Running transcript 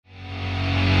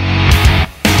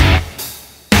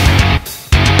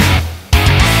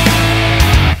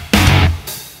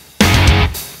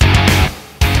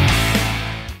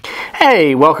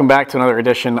Hey, welcome back to another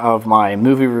edition of my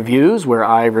movie reviews where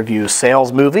I review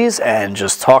sales movies and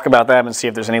just talk about them and see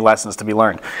if there's any lessons to be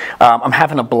learned. I'm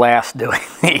having a blast doing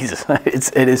these.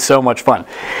 It is so much fun.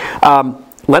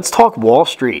 Let's talk Wall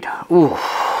Street. Ooh,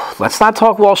 let's not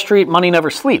talk Wall Street, Money Never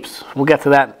Sleeps. We'll get to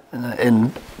that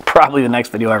in probably the next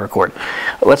video I record.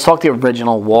 Let's talk the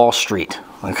original Wall Street.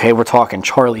 Okay, we're talking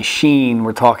Charlie Sheen,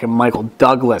 we're talking Michael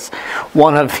Douglas,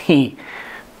 one of the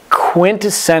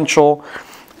quintessential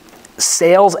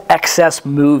sales excess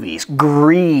movies,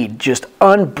 greed, just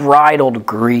unbridled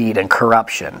greed and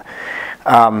corruption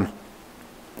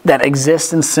that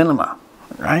exists in cinema,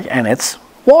 right? And it's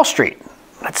Wall Street.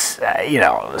 Let's,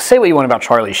 say what you want about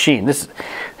Charlie Sheen. This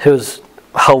was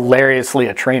hilariously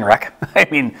a train wreck. I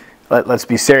mean, let's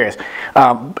be serious.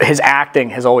 His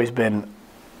acting has always been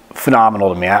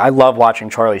phenomenal to me. I love watching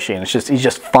Charlie Sheen. He's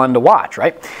just fun to watch,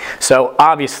 right? So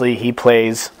obviously he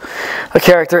plays a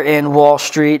character in Wall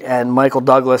Street, and Michael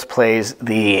Douglas plays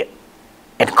the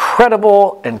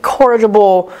incredible,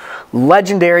 incorrigible,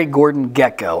 legendary Gordon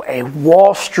Gekko, a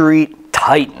Wall Street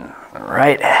titan,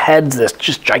 right? Heads this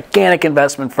just gigantic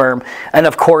investment firm, and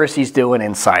of course he's doing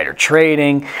insider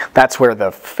trading. That's where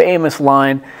the famous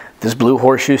line, "Does Blue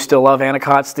Horseshoe still love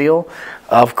Anacot Steel?"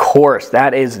 Of course,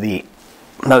 that is the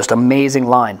most amazing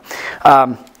line.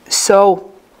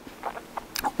 So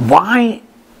why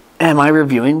am I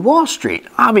reviewing Wall Street?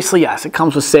 Obviously, yes, it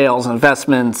comes with sales and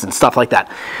investments and stuff like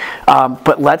that.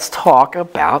 But let's talk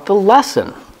about the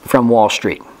lesson from Wall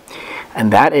Street.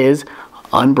 And that is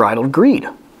unbridled greed.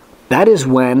 That is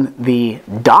when the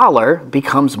dollar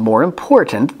becomes more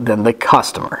important than the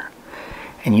customer.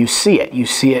 And you see it. You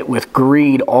see it with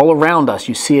greed all around us.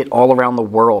 You see it all around the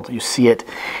world. You see it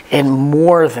in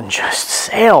more than just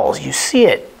sales. You see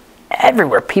it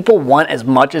everywhere. People want as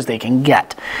much as they can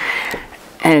get.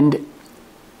 And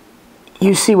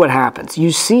you see what happens.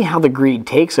 You see how the greed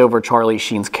takes over Charlie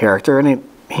Sheen's character, and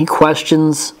he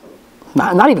questions,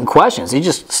 not even questions, he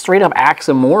just straight up acts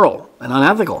immoral and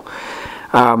unethical.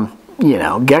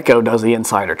 Gekko does the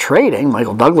insider trading,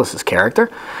 Michael Douglas's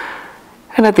character.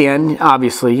 And at the end,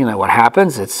 obviously, you know what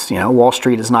happens. It's, Wall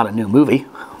Street is not a new movie.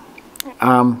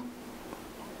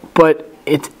 But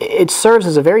it serves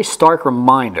as a very stark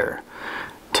reminder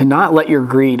to not let your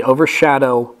greed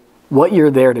overshadow what you're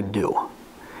there to do.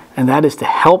 And that is to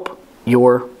help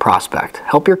your prospect,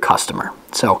 help your customer.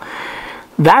 So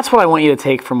that's what I want you to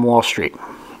take from Wall Street.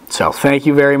 So thank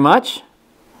you very much.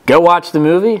 Go watch the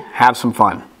movie. Have some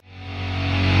fun.